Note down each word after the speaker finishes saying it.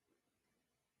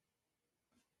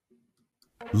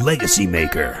Legacy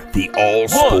Maker, the All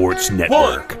Sports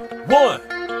Network.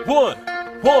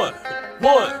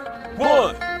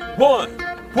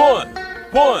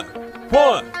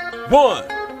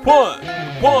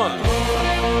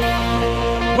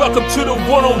 Welcome to the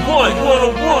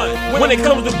one-on-one. When it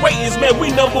comes to ratings, man,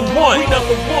 we number one.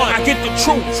 I get the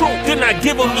truth, then I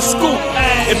give them the scoop.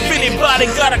 If anybody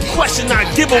got a question, I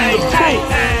give them the proof.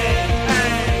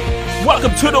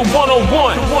 Welcome to the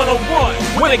one-on-one.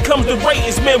 When it comes to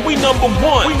ratings, man, we number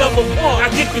one. I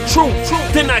get the truth,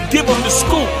 then I give them the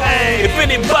scoop. If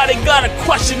anybody got a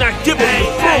question, I give them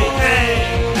the proof.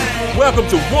 Welcome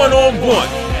to one-on-one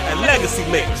at Legacy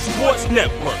Maker Sports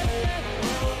Network.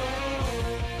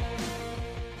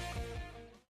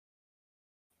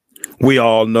 We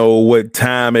all know what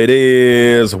time it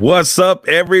is. What's up,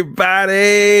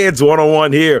 everybody? It's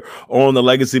one-on-one here on the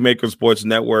Legacy Maker Sports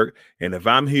Network. And if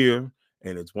I'm here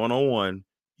and it's one-on-one,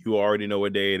 you already know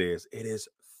what day it is. It is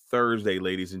Thursday,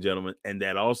 ladies and gentlemen. And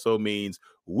that also means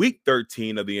week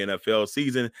 13 of the NFL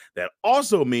season. That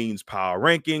also means power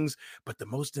rankings. But the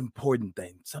most important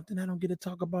thing, something I don't get to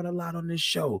talk about a lot on this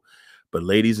show, but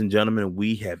ladies and gentlemen,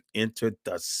 we have entered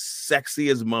the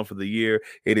sexiest month of the year.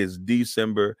 It is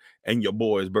December, and your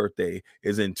boy's birthday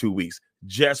is in 2 weeks.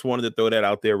 Just wanted to throw that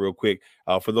out there real quick.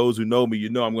 For those who know me, you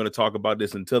know I'm going to talk about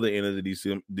this until the end of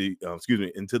until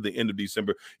the end of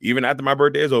December. Even after my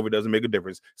birthday is over, it doesn't make a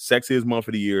difference. Sexiest month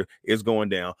of the year is going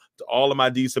down. To all of my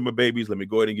December babies, let me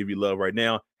go ahead and give you love right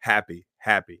now. Happy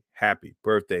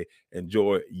birthday.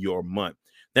 Enjoy your month.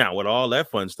 Now, with all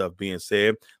that fun stuff being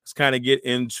said, let's kind of get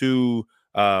into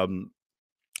our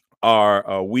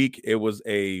week. It was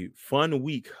a fun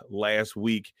week last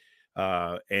week.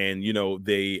 And, you know,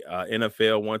 the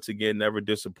NFL, once again, never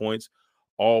disappoints.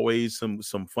 Always some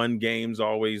fun games,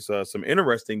 always some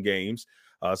interesting games.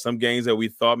 Some games that we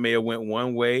thought may have went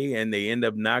one way and they end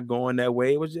up not going that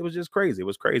way. It was just crazy. It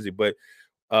was crazy. But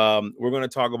we're going to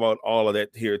talk about all of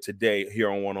that here today,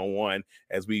 here on One-on-One,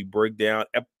 as we break down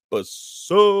episode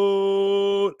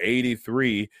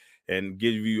 83 and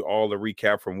give you all the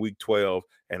recap from week 12.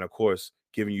 And, of course,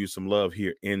 giving you some love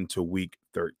here into week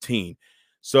 13.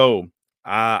 So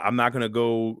I'm not going to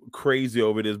go crazy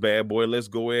over this bad boy. Let's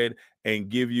go ahead and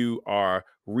give you our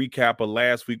recap of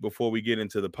last week before we get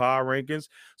into the power rankings.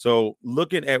 So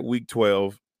looking at week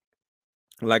 12,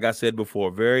 like I said before,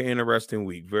 very interesting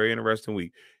week.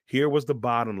 Here was the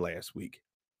bottom last week.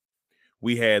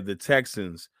 We had the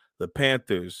Texans, the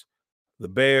Panthers, the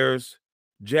Bears,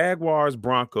 Jaguars,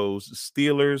 Broncos,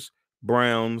 Steelers,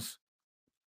 Browns,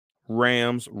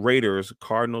 Rams, Raiders,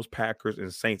 Cardinals, Packers,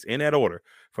 and Saints in that order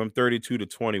from 32 to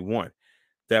 21.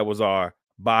 That was our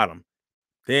bottom.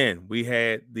 Then we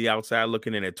had the outside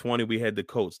looking in at 20. We had the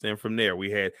Colts. Then from there,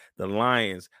 we had the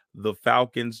Lions, the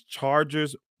Falcons,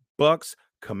 Chargers, Bucks,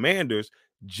 Commanders,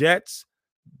 Jets,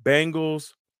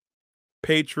 Bengals,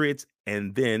 Patriots,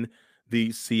 and then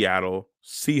the Seattle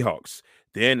Seahawks.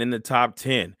 Then in the top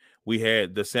 10, we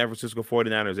had the San Francisco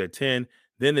 49ers at 10,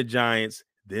 then the Giants,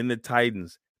 then the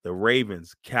Titans, the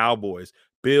Ravens, Cowboys,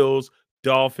 Bills,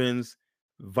 Dolphins,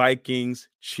 Vikings,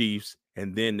 Chiefs,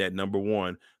 and then that number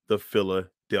one, the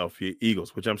Philadelphia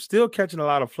Eagles, which I'm still catching a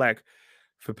lot of flack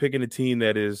for picking a team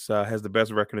that is has the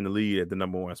best record in the league at the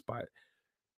number one spot.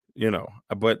 You know,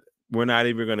 but we're not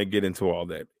even going to get into all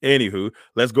that. Anywho,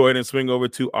 let's go ahead and swing over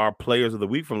to our players of the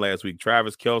week from last week.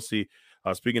 Travis Kelce,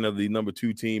 speaking of the number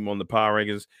 2 team on the power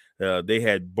rankings, they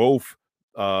had both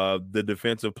the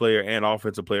defensive player and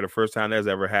offensive player. The first time that's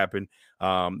ever happened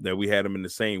that we had them in the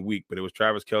same week, but it was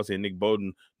Travis Kelce and Nick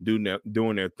Bolton doing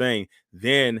their thing.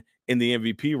 Then in the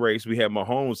MVP race, we had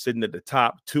Mahomes sitting at the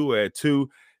top, 2 at 2.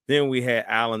 Then we had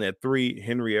Allen at 3,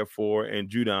 Henry at 4, and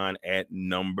Judon at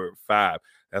number 5.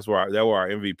 That were our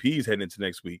MVPs heading into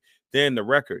next week. Then the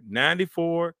record,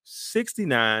 94,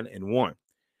 69, and 1.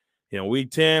 You know,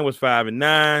 week 10 was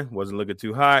 5-9, wasn't looking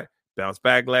too hot. Bounced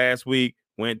back last week,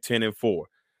 went 10-4.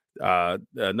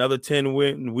 Another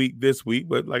 10-win week this week,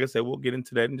 but like I said, we'll get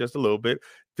into that in just a little bit.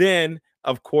 Then,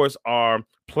 of course, our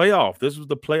playoff. This was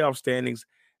the playoff standings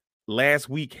last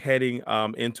week heading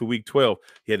into week 12.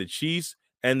 You had the Chiefs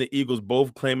and the Eagles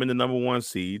both claiming the number 1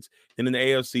 seeds. Then in the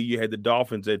AFC, you had the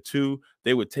Dolphins at 2.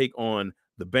 They would take on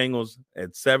the Bengals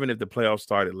at 7 if the playoffs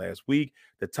started last week.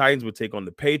 The Titans would take on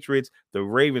the Patriots. The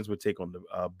Ravens would take on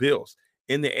the Bills.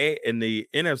 In the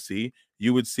NFC,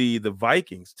 you would see the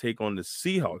Vikings take on the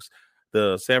Seahawks,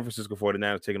 the San Francisco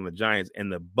 49ers taking on the Giants,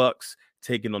 and the Bucks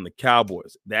taking on the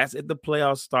Cowboys. That's if the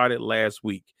playoffs started last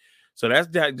week. So that's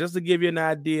just to give you an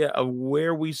idea of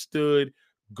where we stood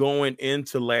going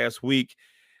into last week.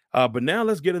 But now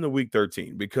let's get into week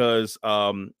 13 because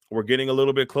we're getting a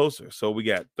little bit closer. So we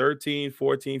got 13,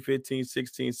 14, 15,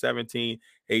 16, 17,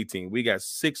 18. We got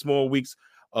 6 more weeks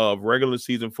of regular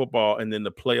season football, and then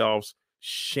the playoffs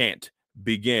shan't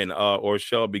begin or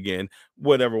shall begin,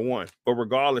 whatever one. But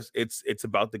regardless, it's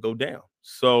about to go down.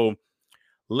 So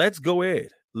let's go ahead.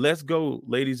 Let's go,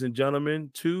 ladies and gentlemen,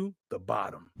 to the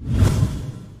bottom.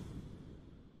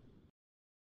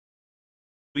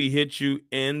 We hit you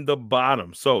in the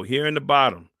bottom. So here in the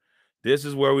bottom, this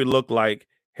is where we look like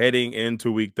heading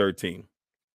into week 13.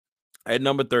 At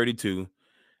number 32,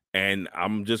 and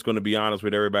I'm just going to be honest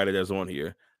with everybody that's on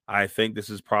here, I think this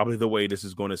is probably the way this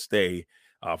is going to stay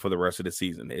for the rest of the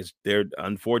season.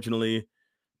 Unfortunately,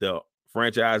 the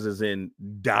franchise is in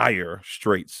dire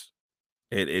straits.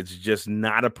 It's just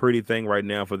not a pretty thing right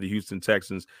now for the Houston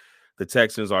Texans. The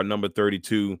Texans are number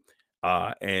 32.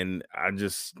 And I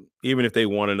just, even if they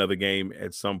won another game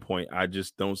at some point, I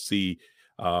just don't see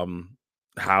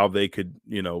how they could,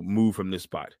 move from this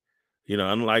spot.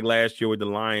 Unlike last year with the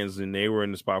Lions, and they were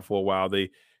in the spot for a while, they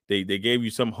gave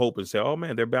you some hope and said, oh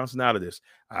man, they're bouncing out of this.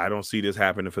 I don't see this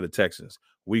happening for the Texans.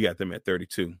 We got them at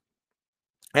 32.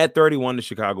 At 31, the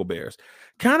Chicago Bears.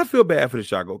 Kind of feel bad for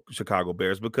the Chicago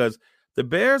Bears because the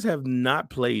Bears have not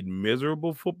played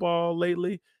miserable football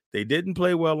lately. They didn't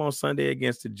play well on Sunday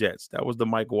against the Jets. That was the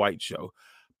Mike White show.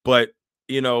 But,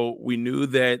 we knew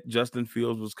that Justin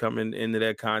Fields was coming into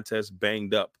that contest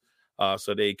banged up.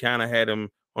 So they kind of had him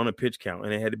on a pitch count,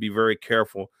 and they had to be very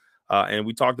careful. And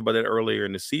we talked about that earlier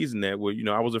in the season that,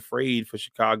 I was afraid for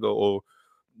Chicago or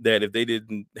that if they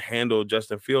didn't handle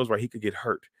Justin Fields right, he could get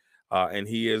hurt. And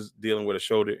he is dealing with a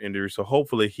shoulder injury. So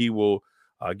hopefully he will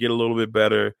get a little bit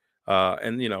better.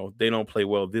 And they don't play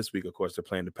well this week. Of course, they're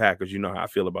playing the Packers. You know how I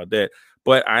feel about that.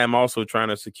 But I am also trying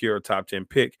to secure a top 10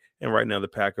 pick. And right now the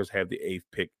Packers have the 8th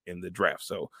pick in the draft.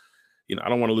 So, I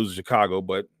don't want to lose to Chicago,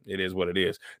 but it is what it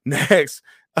is. Next,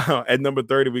 at number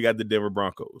 30, we got the Denver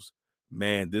Broncos.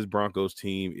 Man, this Broncos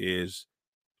team is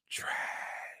trash.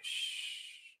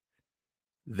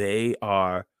 They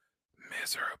are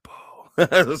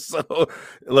miserable. So,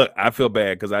 look, I feel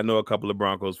bad because I know a couple of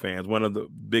Broncos fans. One of the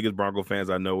biggest Bronco fans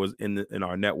I know is in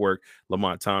our network,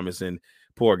 Lamont Thomas, and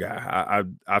poor guy.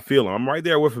 I feel him. I'm right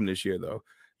there with him this year, though.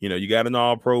 You got an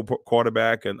all-pro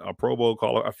quarterback and a Pro Bowl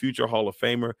caller, a future Hall of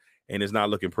Famer, and it's not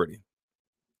looking pretty.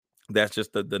 That's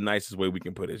just the nicest way we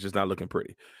can put it. It's just not looking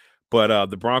pretty. But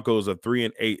the Broncos are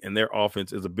 3-8, and their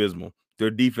offense is abysmal.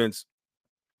 Their defense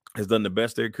has done the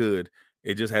best they could.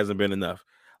 It just hasn't been enough.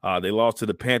 They lost to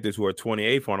the Panthers, who are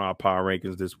 28th on our power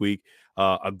rankings this week.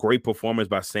 A great performance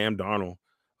by Sam Darnold.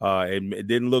 It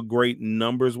didn't look great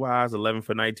numbers-wise, 11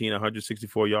 for 19,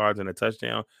 164 yards and a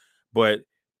touchdown. But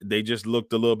they just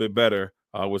looked a little bit better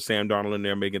with Sam Darnold in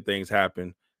there making things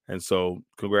happen. And so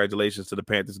congratulations to the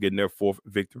Panthers getting their 4th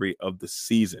victory of the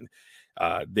season.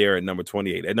 There at number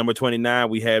 28. At number 29,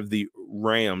 we have the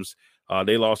Rams.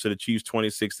 They lost to the Chiefs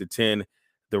 26-10.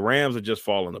 The Rams are just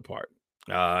falling apart.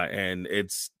 And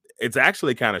it's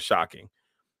actually kind of shocking.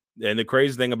 And the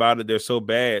crazy thing about it, they're so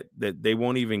bad that they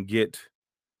won't even get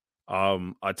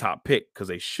a top pick because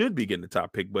they should be getting the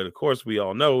top pick. But of course, we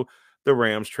all know the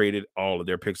Rams traded all of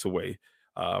their picks away.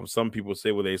 Some people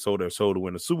say, well, they sold their soul to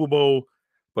win the Super Bowl.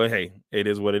 But hey, it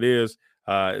is what it is.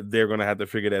 They're going to have to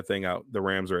figure that thing out. The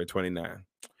Rams are at 29.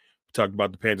 We talked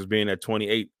about the Panthers being at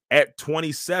 28. At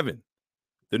 27,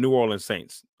 the New Orleans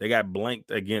Saints. They got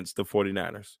blanked against the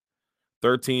 49ers.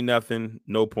 13-0,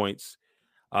 no points.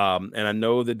 And I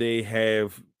know that they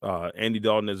have Andy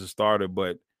Dalton as a starter,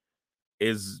 but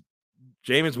is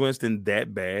Jameis Winston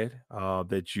that bad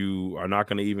that you are not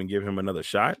going to even give him another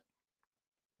shot?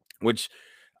 Which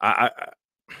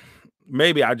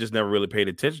maybe I just never really paid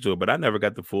attention to it, but I never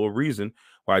got the full reason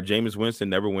why Jameis Winston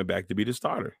never went back to be the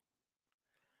starter.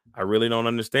 I really don't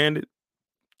understand it.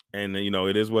 And,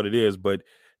 it is what it is. But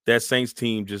that Saints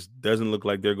team just doesn't look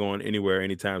like they're going anywhere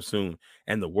anytime soon.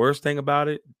 And the worst thing about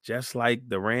it, just like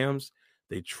the Rams,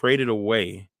 they traded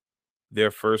away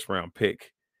their 1st-round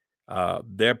pick.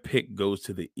 Their pick goes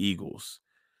to the Eagles.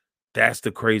 That's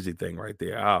the crazy thing right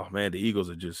there. Oh, man, the Eagles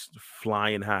are just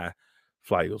flying high.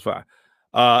 Fly, Eagles, fly.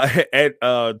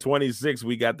 At 26,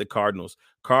 we got the Cardinals.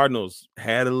 Cardinals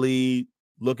had a lead,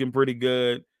 looking pretty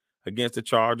good against the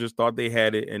Chargers, thought they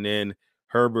had it, and then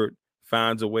Herbert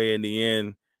finds a way in the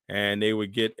end, and they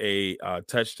would get a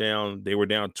touchdown. They were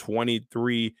down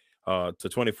 23 to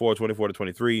 24, 24 to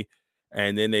 23,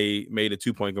 and then they made a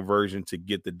 2-point conversion to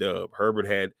get the dub. Herbert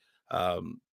had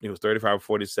it was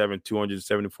 35-47,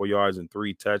 274 yards and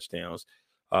 3 touchdowns,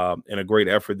 and a great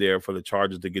effort there for the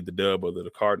Chargers to get the dub over the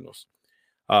Cardinals.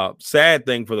 Sad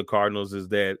thing for the Cardinals is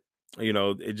that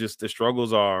the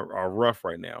struggles are rough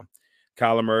right now.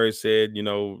 Kyler Murray said,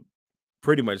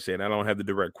 pretty much said, I don't have the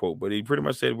direct quote, but he pretty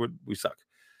much said we suck.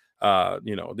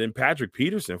 Then Patrick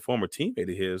Peterson, former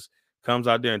teammate of his, comes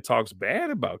out there and talks bad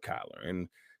about Kyler. And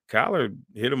Kyler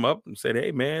hit him up and said,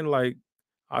 hey, man, like,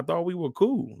 I thought we were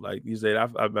cool. Like, he said,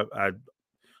 I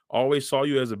always saw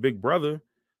you as a big brother,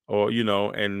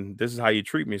 and this is how you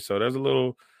treat me. So there's a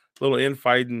little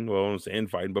infighting. Well, I won't say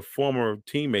infighting, but former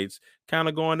teammates kind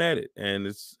of going at it. And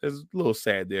it's a little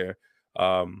sad there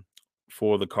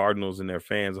for the Cardinals and their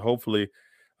fans. Hopefully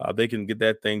they can get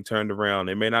that thing turned around.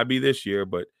 It may not be this year,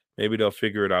 but maybe they'll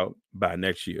figure it out by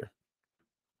next year.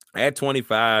 At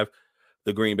 25,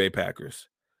 the Green Bay Packers.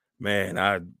 Man,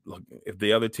 if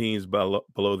the other teams below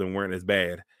them weren't as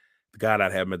bad, God,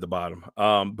 I'd have them at the bottom.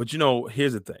 But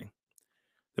here's the thing.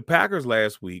 The Packers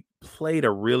last week played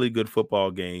a really good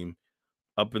football game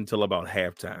up until about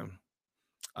halftime.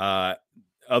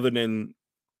 Other than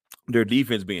their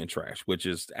defense being trash, which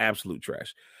is absolute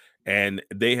trash. And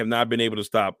they have not been able to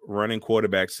stop running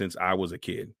quarterbacks since I was a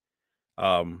kid,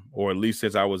 or at least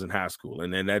since I was in high school.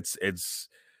 And then that's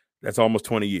almost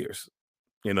 20 years.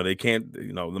 They can't,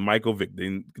 the Michael Vick,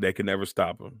 they can never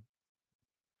stop him.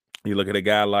 You look at a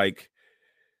guy like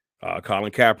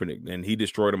Colin Kaepernick, and he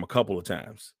destroyed him a couple of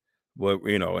times. But,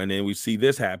 and then we see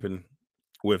this happen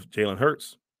with Jalen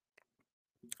Hurts.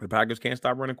 The Packers can't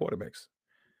stop running quarterbacks.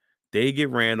 They get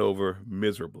ran over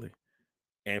miserably.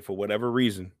 And for whatever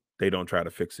reason, they don't try to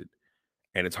fix it.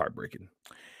 And it's heartbreaking.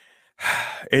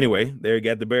 Anyway, there you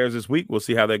got the Bears this week. We'll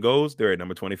see how that goes. They're at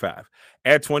number 25.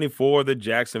 At 24, the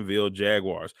Jacksonville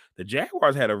Jaguars. The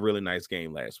Jaguars had a really nice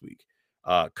game last week.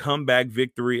 Comeback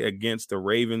victory against the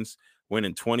Ravens,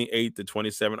 winning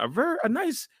 28-27. A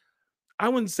nice, I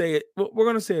wouldn't say it. We're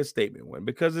going to say a statement win,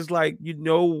 because it's like,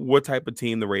 what type of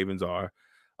team the Ravens are.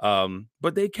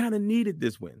 But they kind of needed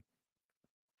this win.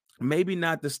 Maybe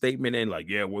not the statement and like,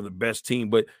 yeah, we're the best team,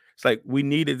 but it's like we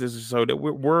needed this so that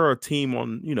we're a team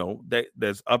on,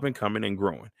 that's up and coming and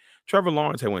growing. Trevor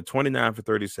Lawrence had went 29 for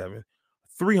 37,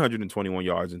 321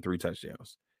 yards and 3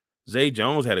 touchdowns. Zay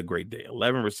Jones had a great day,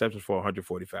 11 receptions for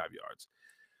 145 yards.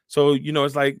 So,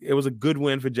 it's like it was a good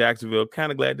win for Jacksonville.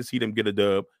 Kind of glad to see them get a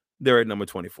dub. They're at number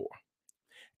 24.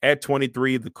 At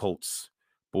 23, the Colts.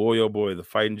 Boy, oh boy, the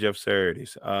fighting Jeff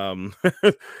Sarady's.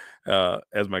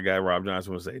 As my guy Rob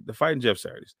Johnson would say, the fighting Jeff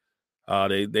Sarady's.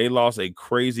 They lost a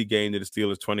crazy game to the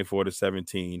Steelers,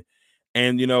 24-17,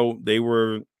 and they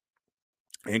were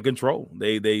in control.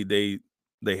 They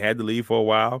had to leave for a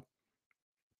while,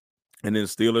 and then the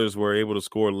Steelers were able to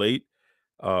score late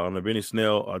on a Benny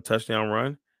Snell touchdown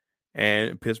run,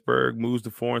 and Pittsburgh moves to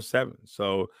 4-7.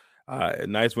 So a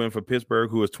nice win for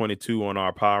Pittsburgh, who is 22 on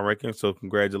our power ranking. So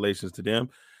congratulations to them.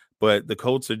 But the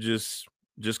Colts are just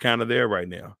kind of there right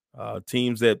now.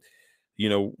 Teams that,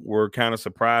 we're kind of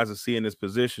surprised to see in this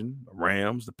position: the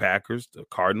Rams, the Packers, the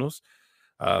Cardinals,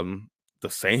 the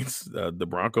Saints, the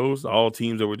Broncos, all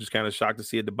teams that we're just kind of shocked to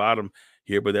see at the bottom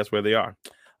here, but that's where they are.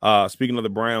 Speaking of the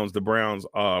Browns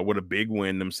with a big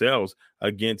win themselves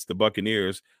against the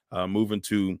Buccaneers, moving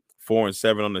to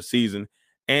 4-7 on the season.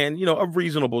 And, a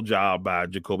reasonable job by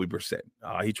Jacoby Brissett.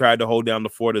 He tried to hold down the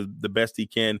fort the best he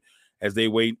can as they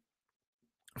wait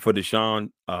for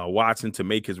Deshaun Watson to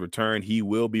make his return. He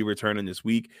will be returning this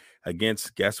week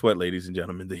against, guess what, ladies and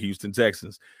gentlemen, the Houston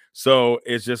Texans. So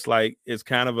it's just like, it's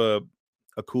kind of a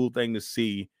cool thing to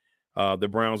see the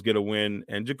Browns get a win.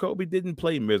 And Jacoby didn't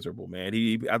play miserable, man.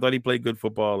 I thought he played good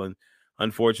football, and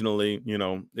unfortunately,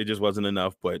 it just wasn't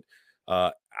enough. But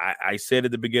I said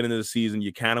at the beginning of the season,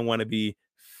 you kind of want to be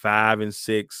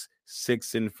 5-6,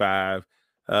 6-5,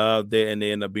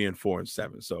 they end up being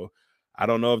 4-7. So I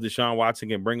don't know if Deshaun Watson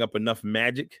can bring up enough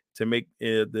magic to make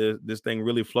this thing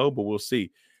really flow, but we'll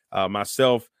see.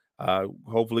 Myself,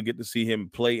 hopefully get to see him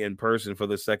play in person for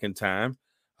the second time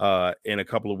in a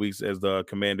couple of weeks as the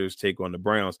Commanders take on the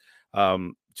Browns.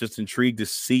 Just intrigued to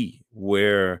see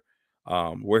where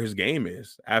his game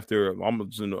is after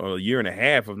almost a year and a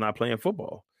half of not playing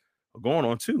football, going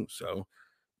on 2. So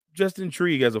just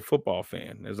intrigued as a football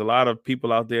fan. There's a lot of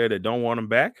people out there that don't want him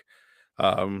back.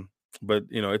 But,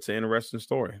 it's an interesting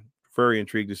story. Very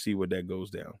intrigued to see what that goes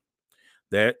down.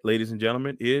 That, ladies and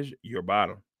gentlemen, is your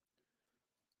bottom.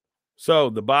 So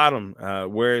the bottom,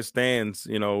 where it stands,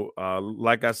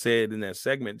 like I said in that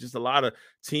segment, just a lot of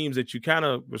teams that you kind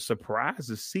of were surprised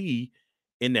to see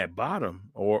in that bottom,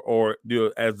 or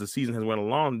as the season has went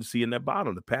along, to see in that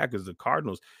bottom: the Packers, the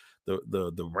Cardinals,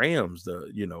 the Rams,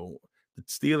 the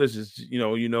Steelers. Is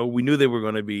we knew they were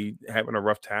going to be having a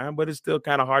rough time, but it's still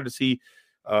kind of hard to see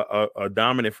a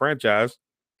dominant franchise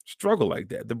struggle like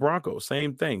that. The Broncos,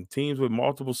 same thing. Teams with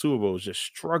multiple Super Bowls just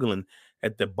struggling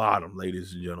at the bottom,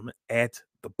 ladies and gentlemen, at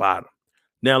the bottom.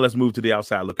 Now let's move to the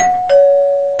outside looking in.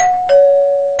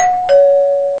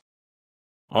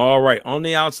 All right, on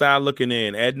the outside looking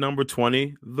in at number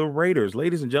 20, the Raiders.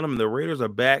 Ladies and gentlemen, the Raiders are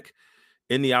back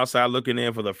in the outside looking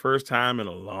in for the first time in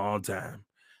a long time.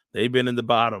 They've been in the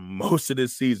bottom most of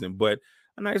this season, but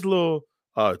a nice little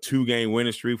 2-game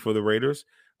winning streak for the Raiders.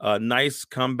 Nice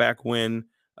comeback win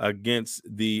against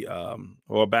the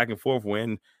or back and forth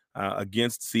win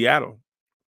against Seattle,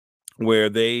 where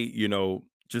they,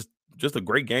 just a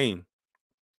great game.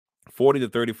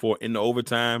 40-34 in the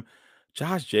overtime.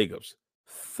 Josh Jacobs,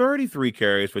 33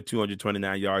 carries for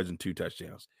 229 yards and 2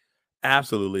 touchdowns.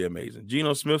 Absolutely amazing.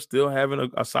 Geno Smith still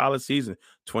having a solid season.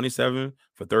 27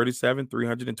 for 37,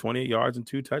 328 yards and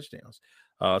 2 touchdowns.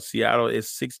 Seattle is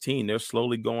 16. They're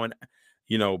slowly going,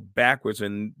 backwards.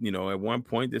 And, at one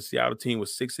point, the Seattle team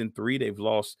was 6-3. They've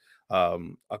lost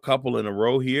a couple in a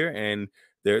row here, and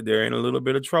they're in a little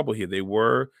bit of trouble here. They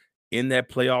were in that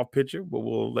playoff picture, but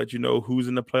we'll let you know who's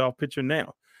in the playoff picture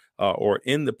now, or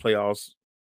in the playoffs,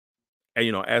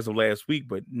 as of last week,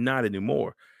 but not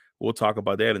anymore. We'll talk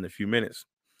about that in a few minutes.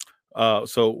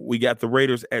 So we got the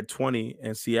Raiders at 20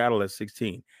 and Seattle at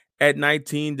 16. At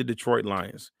 19, the Detroit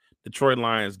Lions. Detroit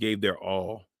Lions gave their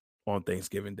all on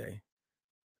Thanksgiving Day.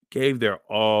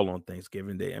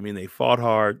 I mean, they fought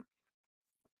hard.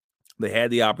 They had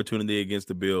the opportunity against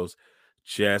the Bills,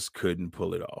 just couldn't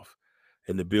pull it off.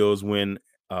 And the Bills win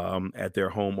at their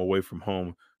home, away from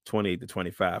home,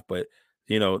 28-25. But,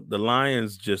 the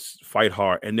Lions just fight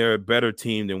hard, and they're a better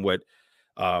team than what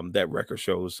that record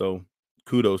shows. So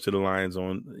kudos to the Lions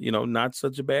on, not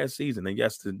such a bad season. And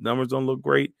yes, the numbers don't look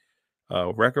great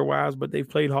record-wise, but they've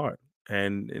played hard.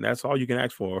 And that's all you can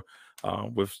ask for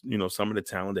with, some of the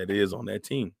talent that is on that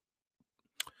team.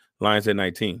 Lions at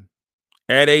 19.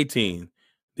 At 18,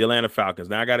 the Atlanta Falcons.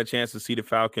 Now, I got a chance to see the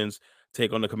Falcons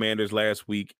take on the Commanders last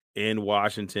week in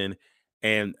Washington.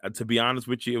 And to be honest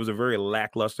with you, it was a very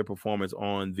lackluster performance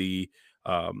on the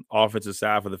offensive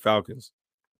side for the Falcons.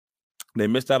 They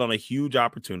missed out on a huge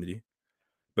opportunity,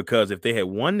 because if they had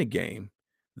won the game,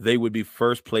 they would be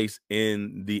first place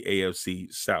in the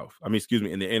AFC South. In the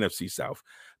NFC South.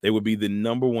 They would be the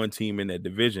number 1 team in that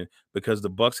division, because the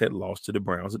Bucs had lost to the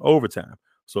Browns in overtime.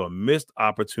 So a missed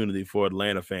opportunity for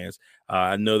Atlanta fans.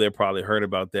 I know they're probably heard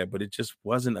about that, but it just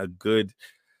wasn't a good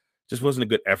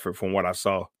effort from what I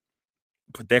saw.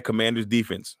 But that Commanders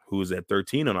defense, who is at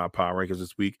 13 on our power rankings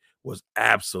this week, was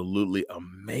absolutely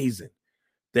amazing.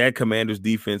 That Commanders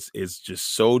defense is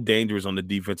just so dangerous on the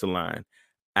defensive line.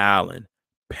 Allen,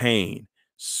 Payne,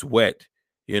 Sweat,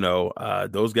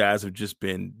 those guys have just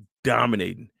been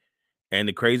dominating. And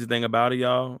the crazy thing about it,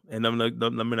 y'all, and let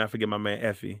me not forget my man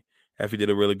Effie. Effie did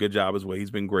a really good job as well.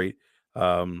 He's been great.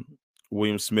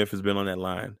 William Smith has been on that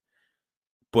line.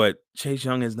 But Chase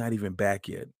Young is not even back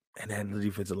yet. And that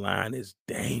defensive line is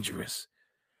dangerous.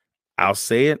 I'll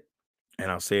say it, and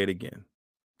I'll say it again.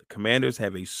 The Commanders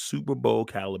have a Super Bowl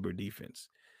caliber defense.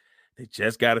 They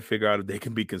just got to figure out if they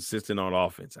can be consistent on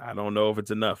offense. I don't know if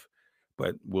it's enough,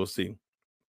 but we'll see.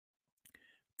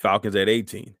 Falcons at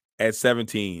 18. At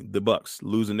 17, the Bucs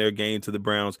losing their game to the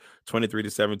Browns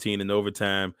 23-17 in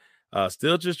overtime.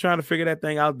 Still just trying to figure that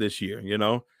thing out this year.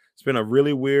 It's been a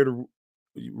really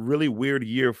weird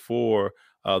year for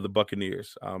the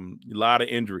Buccaneers. A lot of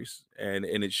injuries, and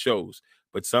it shows.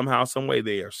 But somehow, some way,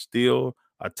 they are still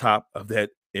atop of that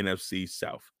NFC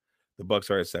South. The Bucs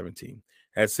are at 17.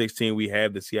 At 16, we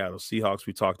have the Seattle Seahawks.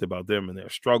 We talked about them and their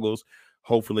struggles.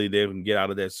 Hopefully, they can get out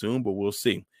of that soon, but we'll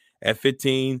see. At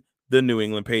 15, the New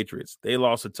England Patriots. They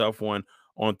lost a tough one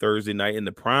on Thursday night in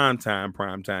the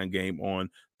primetime game on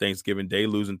Thanksgiving Day,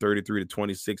 losing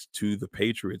 33-26 to the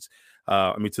Patriots.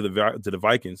 To the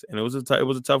Vikings, and it was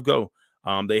a tough go.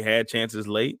 They had chances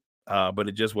late, but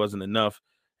it just wasn't enough.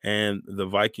 And the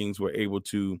Vikings were able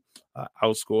to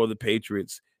outscore the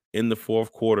Patriots in the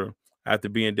fourth quarter after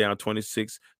being down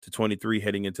 26-23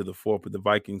 heading into the fourth. But the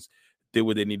Vikings did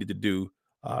what they needed to do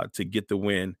to get the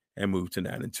win and move to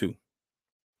 9-2.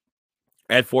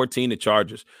 At 14, the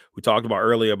Chargers. We talked about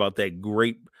earlier about that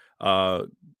great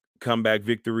comeback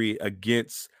victory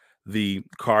against the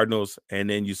Cardinals, and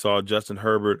then you saw Justin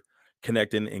Herbert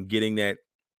connecting and getting that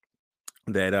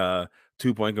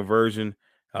 2-point conversion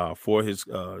for his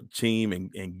team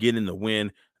and getting the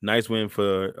win. Nice win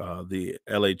for the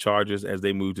LA Chargers as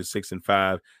they move to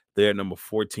 6-5. They're at number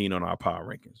 14 on our power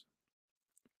rankings.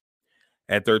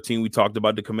 At 13, we talked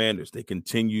about the Commanders. They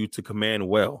continue to command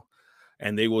well.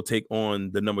 and they will take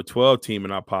on the number 12 team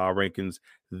in our power rankings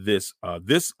this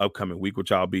upcoming week,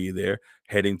 which I'll be there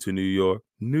heading to New York.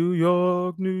 Yeah,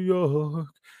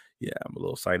 I'm a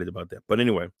little excited about that. But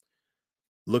anyway,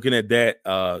 looking at that,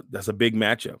 that's a big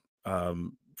matchup.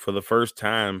 For the first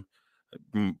time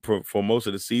for most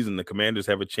of the season, the Commanders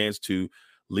have a chance to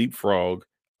leapfrog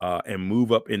and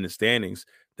move up in the standings.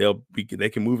 They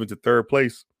can move into third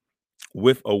place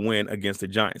with a win against the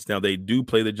Giants. Now, they do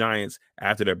play the Giants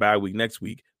after their bye week next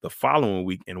week, the following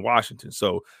week in Washington.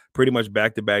 So pretty much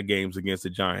back-to-back games against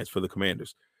the Giants for the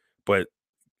Commanders. But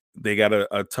they got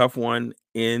a tough one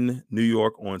in New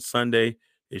York on Sunday.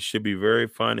 It should be very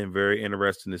fun and very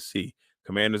interesting to see.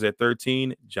 Commanders at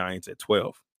 13, Giants at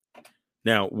 12.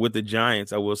 Now, with the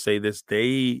Giants, I will say this.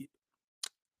 They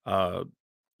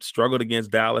struggled against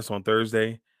Dallas on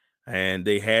Thursday, and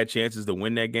they had chances to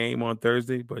win that game on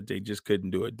Thursday, but they just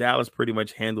couldn't do it. Dallas pretty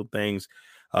much handled things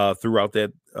throughout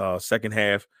that second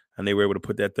half, and they were able to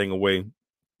put that thing away,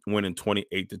 winning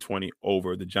 28-20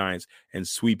 over the Giants and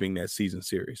sweeping that season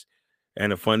series.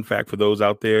 And a fun fact for those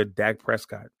out there, Dak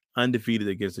Prescott, undefeated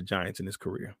against the Giants in his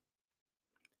career.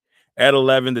 At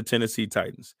 11, the Tennessee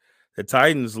Titans. The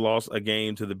Titans lost a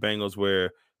game to the Bengals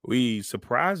where we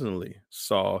surprisingly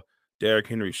saw Derrick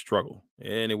Henry struggle,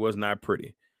 and it was not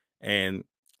pretty. And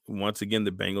once again,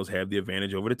 the Bengals have the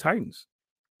advantage over the Titans.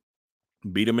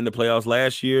 Beat them in the playoffs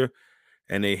last year,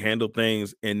 and they handled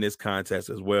things in this contest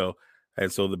as well.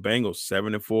 And so the Bengals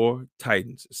 7-4,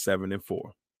 Titans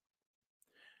 7-4.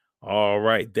 All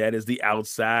right, that is the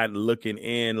outside looking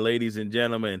in, ladies and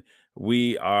gentlemen.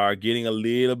 We are getting a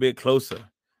little bit closer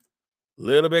to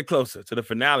the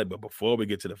finale. But before we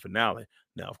get to the finale,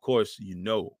 now, of course,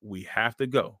 we have to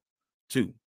go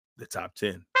to the top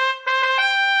 10.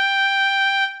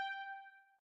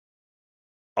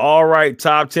 All right,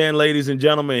 top 10, ladies and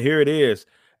gentlemen, here it is.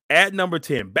 At number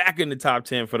 10, back in the top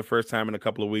 10 for the first time in a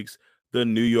couple of weeks, the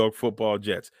New York Football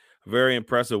Jets. Very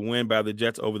impressive win by the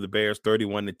Jets over the Bears,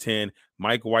 31-10.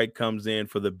 Mike White comes in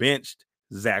for the benched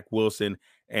Zach Wilson,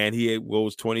 and he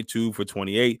goes 22 for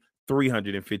 28,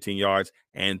 315 yards,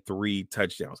 and 3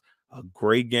 touchdowns. A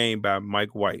great game by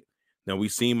Mike White. Now,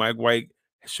 we've seen Mike White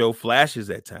show flashes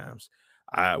at times.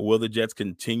 Will the Jets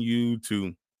continue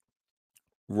to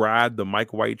ride the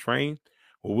Mike White train?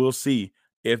 Well, we'll see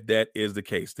if that is the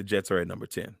case. The Jets are at number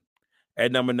 10.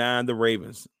 At number 9, the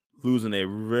Ravens, losing a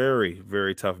very,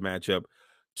 very tough matchup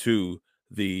to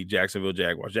the Jacksonville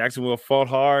Jaguars. Jacksonville fought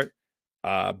hard,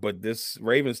 but this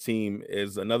Ravens team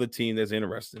is another team that's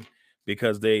interesting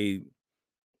because they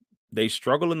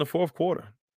struggle in the fourth quarter.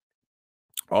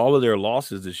 All of their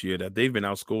losses this year that they've been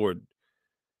outscored,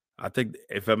 I think,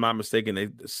 if I'm not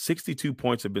mistaken, 62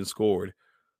 points have been scored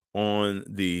on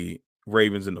the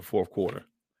Ravens in the fourth quarter.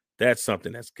 That's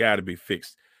something that's got to be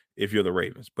fixed if you're the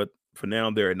Ravens. But for now,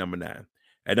 they're at number 9.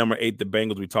 At number 8, the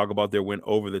Bengals, we talk about their win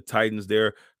over the Titans.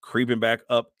 They're creeping back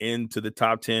up into the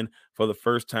top 10 for the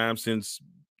first time since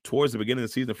towards the beginning of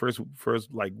the season,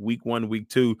 first like week 1, week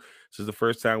 2. This is the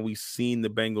first time we've seen the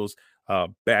Bengals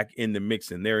back in the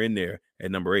mix, and they're in there at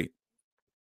number 8.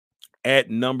 At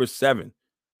number 7,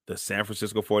 the San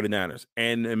Francisco 49ers.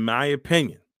 And in my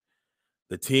opinion,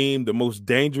 the most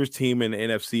dangerous team in the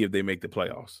NFC if they make the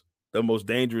playoffs. The most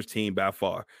dangerous team by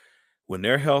far. When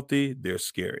they're healthy, they're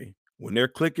scary. When they're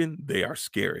clicking, they are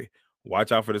scary.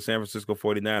 Watch out for the San Francisco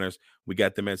 49ers. We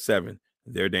got them at 7.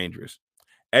 They're dangerous.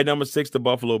 At number 6, the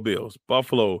Buffalo Bills.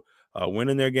 Buffalo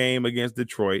winning their game against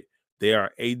Detroit. They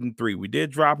are 8-3. We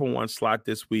did drop them one slot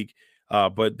this week,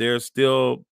 but they're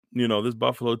still, this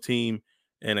Buffalo team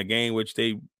in a game which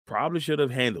they probably should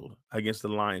have handled against the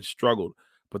Lions, struggled,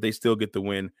 but they still get the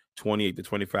win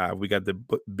 28-25. We got the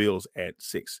Bills at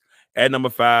 6. At number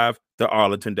 5, the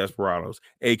Arlington Desperados,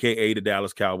 a.k.a. the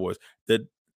Dallas Cowboys.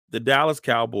 The Dallas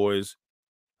Cowboys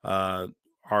are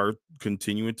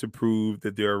continuing to prove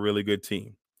that they're a really good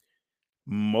team.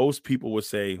 Most people would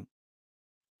say,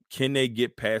 can they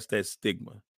get past that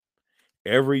stigma?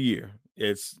 Every year,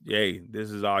 it's, hey,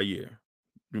 this is our year.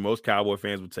 Most Cowboy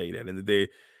fans would say that. And they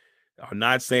are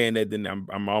not saying that, then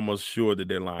I'm almost sure that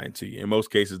they're lying to you. In most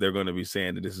cases, they're going to be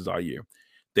saying that this is our year.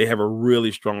 They have a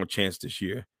really strong chance this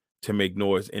year to make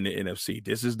noise in the NFC.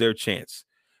 This is their chance.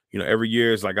 Every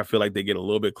year is like, I feel like they get a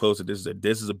little bit closer. This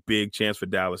is a big chance for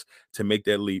Dallas to make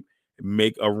that leap,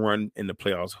 make a run in the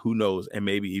playoffs. Who knows? And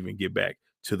maybe even get back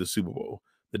to the Super Bowl.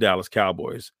 The Dallas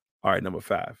Cowboys are at number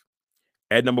 5.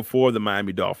 At number 4, the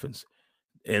Miami Dolphins.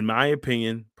 In my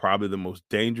opinion, probably the most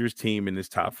dangerous team in this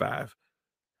top 5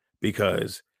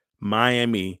 because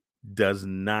Miami does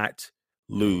not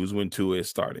lose when Tua is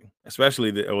starting, especially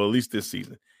at least this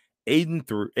season.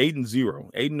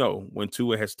 8-0 when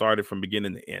Tua has started from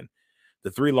beginning to end.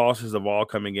 The 3 losses have all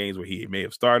come in games where he may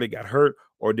have started, got hurt,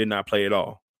 or did not play at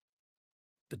all.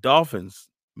 The Dolphins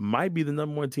might be the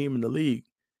number 1 team in the league,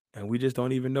 and we just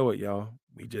don't even know it, y'all.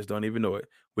 We just don't even know it.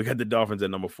 We got the Dolphins at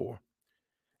number 4.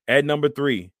 At number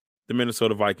 3, the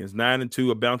Minnesota Vikings,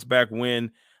 9-2, a bounce-back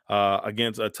win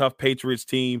against a tough Patriots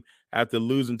team after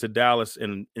losing to Dallas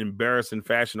in embarrassing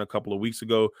fashion a couple of weeks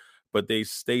ago, but they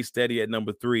stay steady at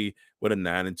number 3 with a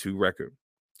 9-2 record.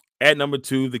 At number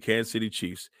 2, the Kansas City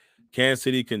Chiefs. Kansas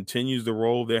City continues to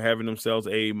roll. They're having themselves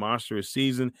a monstrous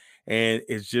season, and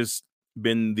it's just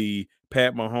been the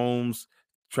Pat Mahomes,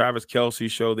 Travis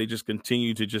Kelce show. They just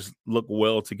continue to just look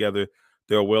well together.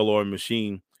 They're a well-oiled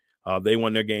machine. They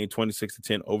won their game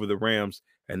 26-10 over the Rams,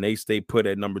 and they stay put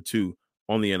at number 2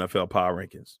 on the NFL Power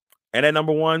Rankings. And at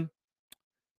number 1,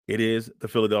 it is the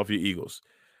Philadelphia Eagles.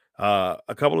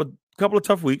 A couple of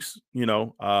tough weeks,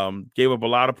 gave up a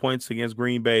lot of points against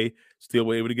Green Bay, still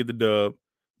were able to get the dub.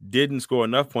 Didn't score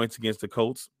enough points against the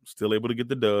Colts, still able to get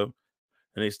the dub.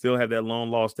 And they still have that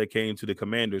lone loss that came to the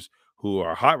Commanders, who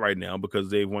are hot right now because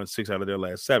they've won 6 out of their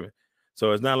last 7.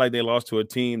 So it's not like they lost to a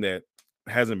team that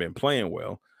hasn't been playing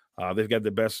well. They've got the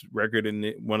best record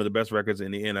one of the best records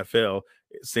in the NFL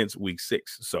since week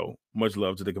 6. So much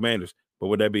love to the Commanders. But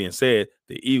with that being said,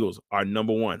 the Eagles are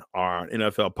number 1, are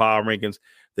NFL Power Rankings.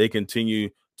 They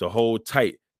continue to hold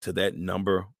tight to that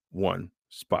number 1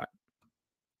 spot.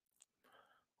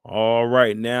 All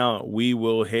right, now we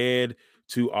will head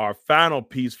to our final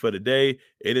piece for the day.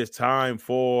 It is time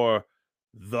for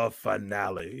the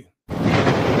finale.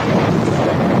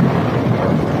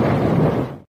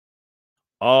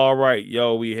 All right,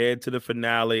 we head to the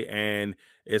finale, and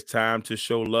it's time to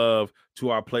show love to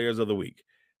our players of the week.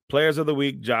 Players of the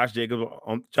week, Josh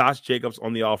Jacobs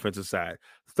on the offensive side.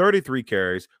 33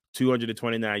 carries,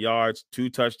 229 yards, 2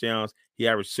 touchdowns. He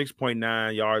averaged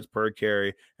 6.9 yards per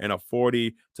carry and a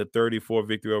 40-34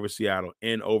 victory over Seattle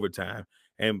in overtime.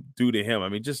 And due to him, I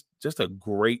mean, just a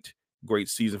great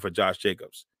season for Josh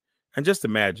Jacobs. And just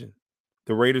imagine,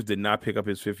 the Raiders did not pick up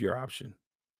his 5th-year option.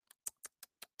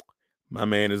 My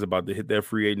man is about to hit that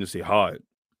free agency hard.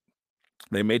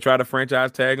 They may try to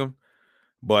franchise tag him,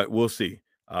 but we'll see.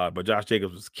 But Josh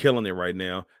Jacobs is killing it right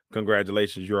now.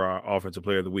 Congratulations, you're our offensive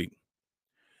player of the week.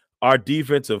 Our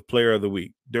defensive player of the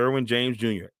week, Derwin James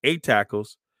Jr., 8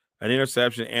 tackles, an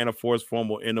interception, and a forced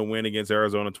fumble in the win against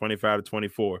Arizona,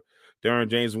 25-24. Derwin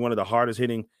James is one of the hardest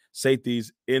hitting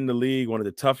safeties in the league, one of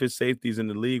the toughest safeties in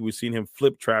the league. We've seen him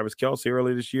flip Travis Kelce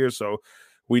earlier this year, so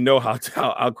we know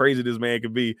how crazy this man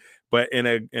can be, but in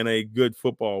a good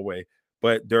football way.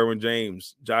 But Derwin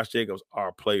James, Josh Jacobs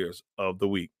are players of the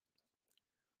week.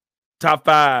 Top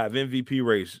 5 MVP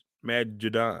race, Matt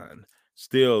Judon.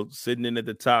 Still sitting in at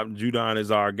the top. Judon is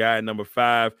our guy at number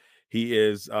 5. He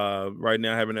is right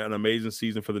now having an amazing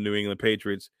season for the New England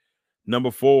Patriots. Number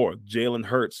 4, Jalen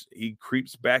Hurts. He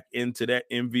creeps back into that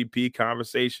MVP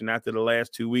conversation after the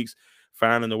last 2 weeks,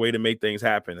 finding a way to make things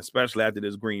happen, especially after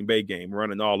this Green Bay game,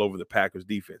 running all over the Packers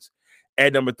defense.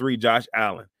 At number 3, Josh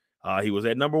Allen. He was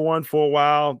at number 1 for a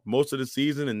while, most of the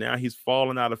season, and now he's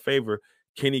fallen out of favor.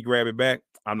 Can he grab it back?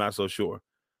 I'm not so sure.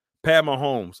 Pat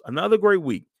Mahomes, another great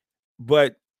week,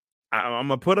 but I'm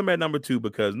going to put him at number 2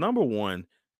 because number 1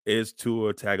 is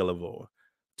Tua Tagovailoa.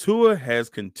 Tua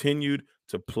has continued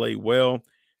to play well.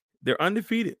 They're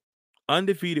undefeated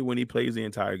when he plays the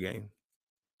entire game.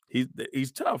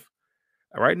 He's tough.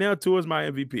 Right now, Tua is my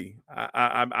MVP.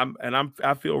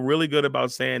 I feel really good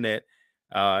about saying that.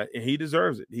 And he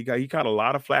deserves it. He got a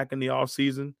lot of flack in the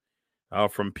offseason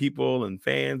from people and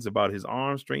fans about his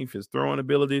arm strength, his throwing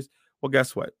abilities. Well,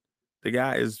 guess what? The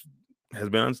guy has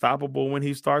been unstoppable when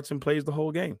he starts and plays the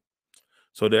whole game.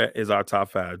 So that is our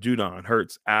top 5. Judon,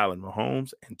 Hurts, Allen,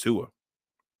 Mahomes, and Tua.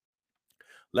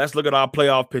 Let's look at our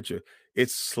playoff picture.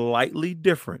 It's slightly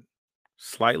different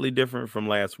from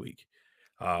last week.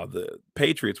 The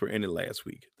Patriots were in it last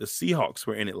week. The Seahawks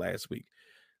were in it last week.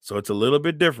 So it's a little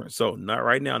bit different. So not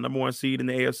right now, number 1 seed in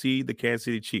the AFC, the Kansas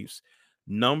City Chiefs.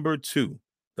 Number 2,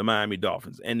 the Miami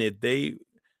Dolphins. And if they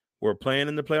were playing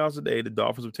in the playoffs today, the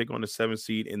Dolphins would take on the 7th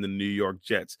seed in the New York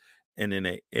Jets and in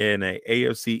a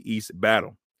AFC East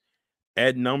battle.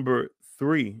 At number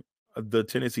 3, the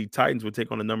Tennessee Titans would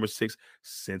take on the number 6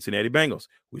 Cincinnati Bengals.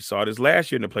 We saw this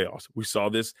last year in the playoffs. We saw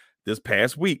this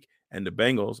past week, and the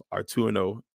Bengals are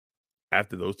 2-0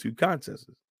 after those 2 contests.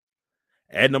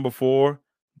 At number 4,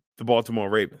 the Baltimore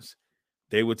Ravens.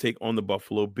 They would take on the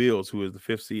Buffalo Bills, who is the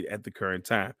 5th seed at the current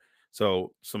time.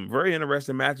 So some very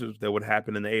interesting matchups that would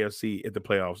happen in the AFC if the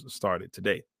playoffs started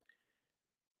today.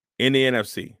 In the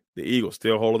NFC, the Eagles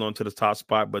still holding on to the top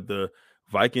spot, but the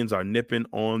Vikings are nipping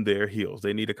on their heels.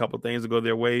 They need a couple things to go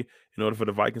their way in order for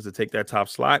the Vikings to take that top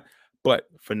slot. But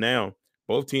for now,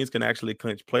 both teams can actually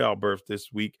clinch playoff berths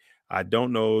this week. I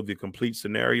don't know the complete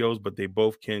scenarios, but they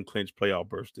both can clinch playoff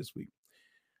berths this week.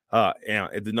 And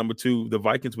at the number 2, the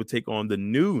Vikings would take on the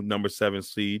new number 7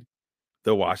 seed,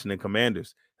 the Washington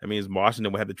Commanders. That means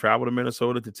Washington would have to travel to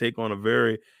Minnesota to take on a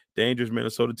very dangerous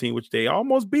Minnesota team, which they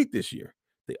almost beat this year.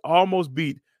 They almost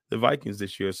beat the Vikings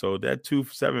this year. So that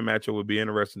 2-7 matchup would be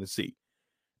interesting to see.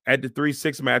 At the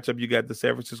 3-6 matchup, you got the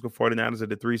San Francisco 49ers at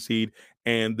the 3 seed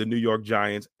and the New York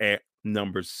Giants at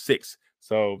number 6.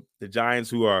 So the Giants,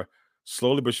 who are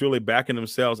slowly but surely backing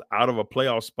themselves out of a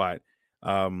playoff spot,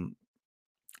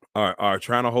 are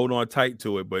trying to hold on tight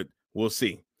to it, but we'll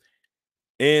see.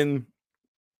 In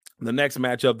the next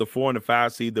matchup, the 4 and the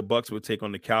 5 seed, the Bucs would take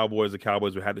on the Cowboys. The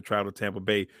Cowboys would have to travel to Tampa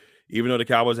Bay. Even though the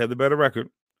Cowboys have the better record,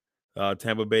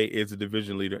 Tampa Bay is the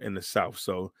division leader in the South.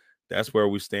 So that's where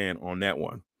we stand on that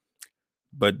one.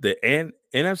 But the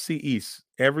NFC East,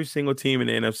 every single team in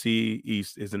the NFC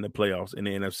East is in the playoffs in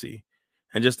the NFC.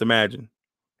 And just imagine,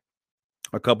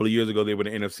 a couple of years ago, they were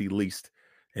the NFC least,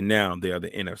 and now they are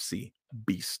the NFC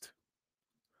beast.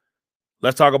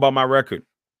 Let's talk about my record.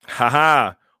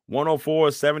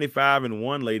 104, 75, and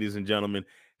 1, ladies and gentlemen.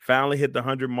 Finally hit the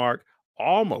 100 mark.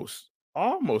 Almost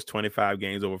 25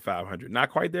 games over 500.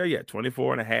 Not quite there yet.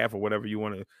 24 and a half or whatever you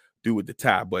want to do with the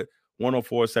tie, but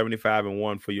 104, 75, and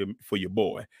 1 for your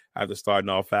boy after starting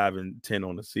off 5-10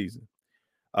 on the season.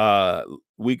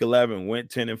 Week 11 went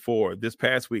 10-4. This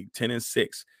past week, 10-6. A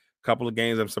couple of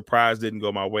games I'm surprised didn't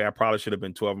go my way. I probably should have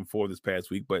been 12-4 this past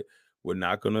week, but we're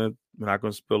not gonna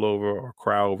spill over or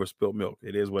cry over spilled milk.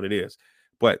 It is what it is.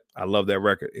 But I love that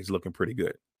record. It's looking pretty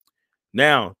good.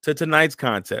 Now to tonight's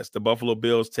contest, the Buffalo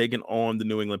Bills taking on the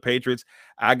New England Patriots.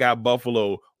 I got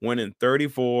Buffalo winning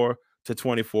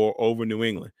 34-24 over New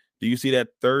England. Do you see that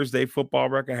Thursday football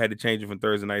record? I had to change it from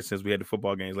Thursday night since we had the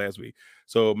football games last week.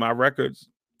 So my record's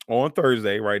on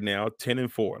Thursday right now,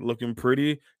 10-4, looking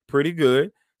pretty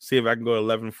good. See if I can go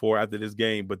 11-4 after this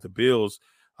game. But the Bills,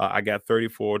 I got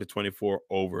 34-24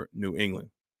 over New England.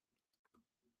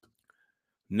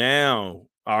 Now,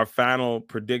 our final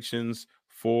predictions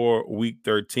for week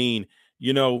 13.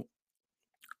 You know,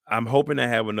 I'm hoping to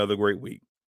have another great week.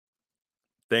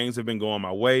 Things have been going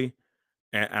my way,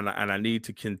 and I need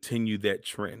to continue that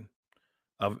trend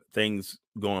of things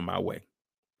going my way.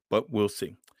 But we'll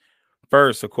see.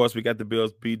 First, of course, we got the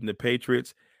Bills beating the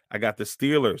Patriots. I got the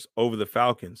Steelers over the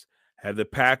Falcons. Have the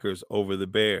Packers over the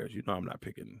Bears. You know I'm not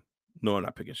picking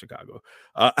Chicago.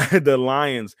 The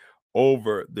Lions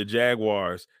over the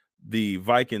Jaguars. The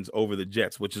Vikings over the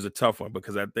Jets, which is a tough one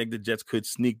because I think the Jets could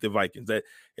sneak the Vikings. That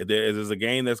if there's a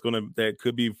game that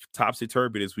could be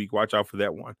topsy-turvy this week, watch out for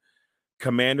that one.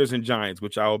 Commanders and Giants,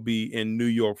 which I will be in New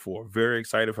York for. Very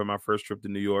excited for my first trip to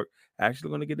New York. Actually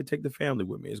going to get to take the family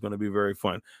with me. It's going to be very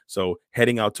fun. So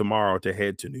heading out tomorrow to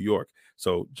head to New York.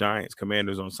 So Giants,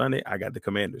 Commanders on Sunday. I got the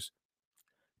Commanders.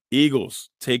 Eagles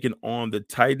taking on the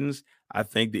Titans. I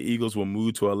think the Eagles will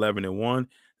move to 11-1.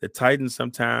 The Titans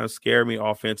sometimes scare me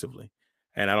offensively,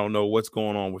 and I don't know what's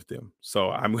going on with them.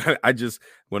 So I just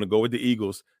want to go with the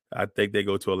Eagles. I think they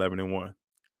go to 11-1.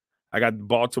 I got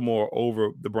Baltimore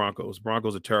over the Broncos.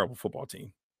 Broncos are a terrible football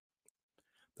team.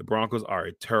 The Broncos are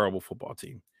a terrible football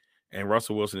team, and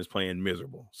Russell Wilson is playing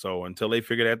miserable. So until they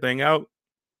figure that thing out,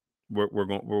 we're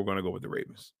going to go with the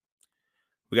Ravens.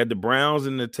 We got the Browns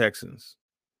and the Texans.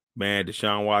 Man,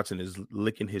 Deshaun Watson is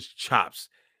licking his chops.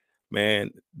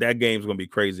 Man, that game's going to be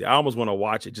crazy. I almost want to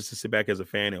watch it just to sit back as a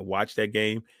fan and watch that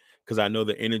game because I know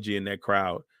the energy in that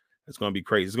crowd. It's going to be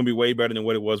crazy. It's going to be way better than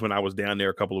what it was when I was down there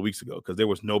a couple of weeks ago because there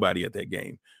was nobody at that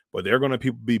game. But there are going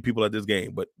to be people at this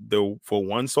game. But for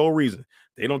one sole reason,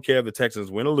 they don't care if the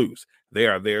Texans win or lose. They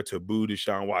are there to boo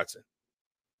Deshaun Watson.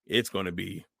 It's going to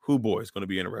be, it's going to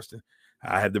be interesting.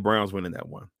 I had the Browns winning that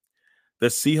one. The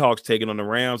Seahawks taking on the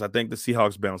Rams. I think the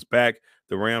Seahawks bounce back.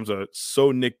 The Rams are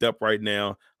so nicked up right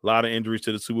now. A lot of injuries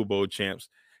to the Super Bowl champs.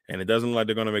 And it doesn't look like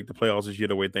they're going to make the playoffs this year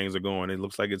the way things are going. It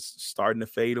looks like it's starting to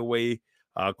fade away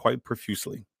quite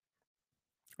profusely.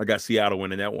 I got Seattle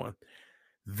winning that one.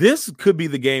 This could be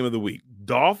the game of the week.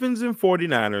 Dolphins and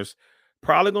 49ers,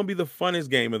 probably going to be the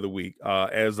funnest game of the week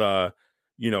as the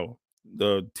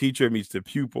teacher meets the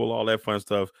pupil, all that fun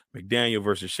stuff. McDaniel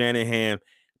versus Shanahan.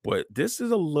 But this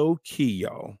is a low-key,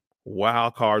 y'all,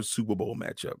 wild card Super Bowl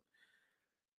matchup.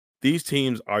 These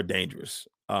teams are dangerous.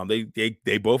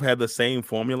 They both have the same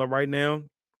formula right now,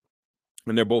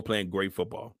 and they're both playing great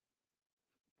football.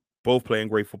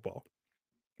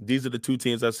 These are the two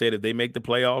teams I said if they make the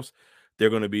playoffs, they're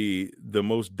going to be the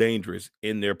most dangerous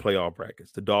in their playoff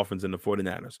brackets, the Dolphins and the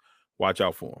 49ers. Watch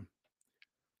out for them.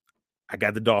 I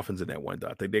got the Dolphins in that one, though.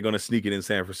 I think they're going to sneak it in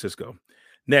San Francisco.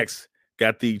 Next,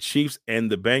 Got the Chiefs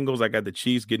and the Bengals. I got the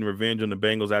Chiefs getting revenge on the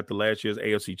Bengals after last year's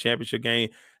AFC Championship game.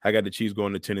 I got the Chiefs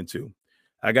going to 10-2.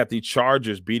 I got the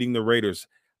Chargers beating the Raiders.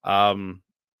 I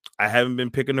haven't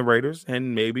been picking the Raiders,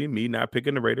 and maybe me not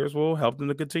picking the Raiders will help them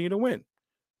to continue to win.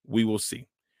 We will see.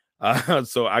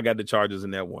 So I got the Chargers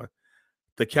in that one.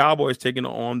 The Cowboys taking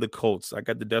on the Colts. I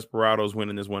got the Desperados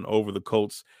winning this one over the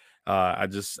Colts. I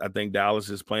think Dallas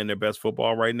is playing their best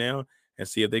football right now, and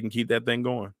see if they can keep that thing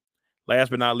going. Last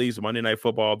but not least, Monday Night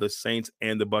Football, the Saints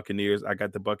and the Buccaneers. I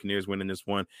got the Buccaneers winning this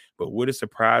one. But would it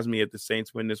surprise me if the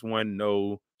Saints win this one?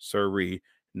 No, sirree,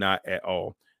 not at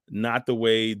all. Not the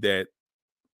way that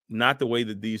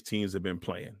these teams have been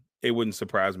playing. It wouldn't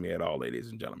surprise me at all, ladies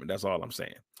and gentlemen. That's all I'm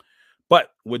saying. But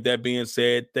with that being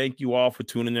said, thank you all for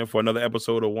tuning in for another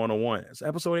episode of 101. It's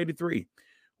episode 83.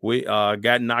 We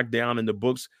got knocked down in the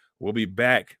books. We'll be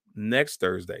back next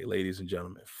Thursday, ladies and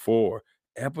gentlemen, for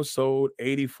episode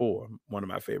 84. One of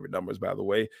my favorite numbers, by the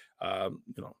way.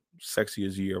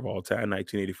 Sexiest year of all time,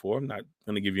 1984. I'm not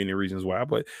going to give you any reasons why,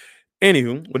 but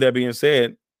anywho, with that being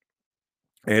said,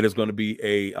 it is going to be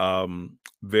a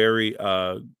very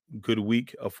good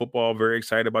week of football. Very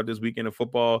excited about this weekend of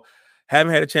football.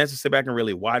 Haven't had a chance to sit back and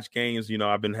really watch games.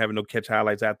 I've been having to catch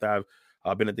highlights after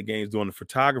I've been at the games doing the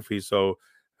photography. So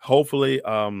hopefully it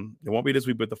won't be this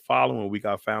week, but the following week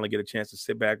I'll finally get a chance to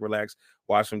sit back, relax,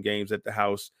 watch some games at the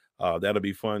house. That'll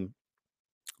be fun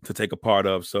to take a part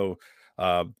of. So,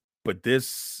 but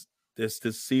this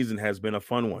season has been a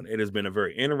fun one. It has been a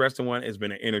very interesting one. It's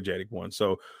been an energetic one.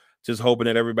 So just hoping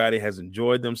that everybody has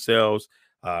enjoyed themselves,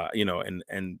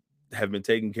 and have been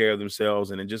taking care of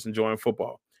themselves and just enjoying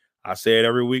football. I say it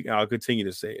every week, and I'll continue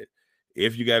to say it.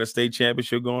 If you got a state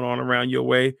championship going on around your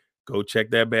way, go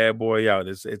check that bad boy out.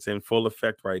 It's in full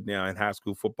effect right now in high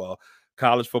school football.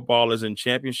 College football is in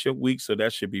championship week, so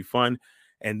that should be fun.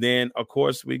 And then, of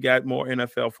course, we got more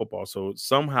NFL football. So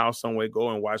somehow, some way, go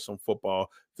and watch some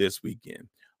football this weekend.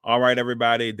 All right,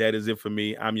 everybody, that is it for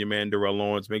me. I'm your man, Darrell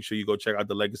Lawrence. Make sure you go check out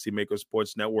the Legacy Maker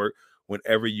Sports Network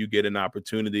whenever you get an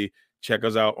opportunity. Check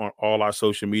us out on all our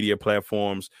social media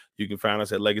platforms. You can find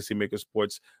us at Legacy Maker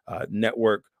Sports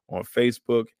Network on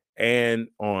Facebook and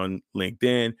on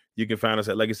LinkedIn. You can find us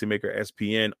at Legacy Maker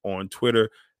SPN on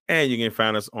Twitter. And you can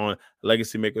find us on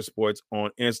Legacy Maker Sports on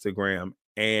Instagram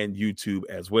and YouTube,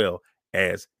 as well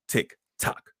as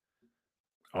TikTok.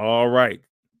 All right.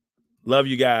 Love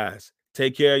you guys.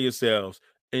 Take care of yourselves.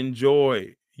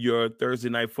 Enjoy your Thursday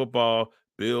night football,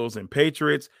 Bills and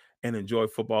Patriots, and enjoy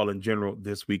football in general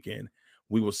this weekend.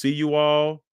 We will see you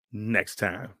all next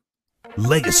time.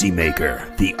 Legacy Maker,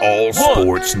 the All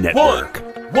Sports Network.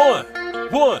 One.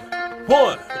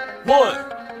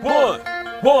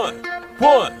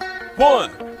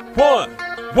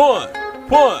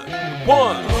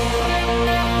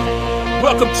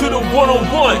 Welcome to the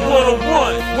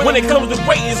 101. When it comes to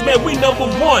ratings, man, we number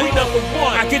one.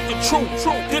 I get the truth,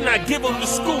 then I give them the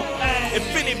scoop. If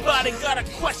anybody got a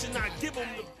question, I give them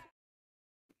the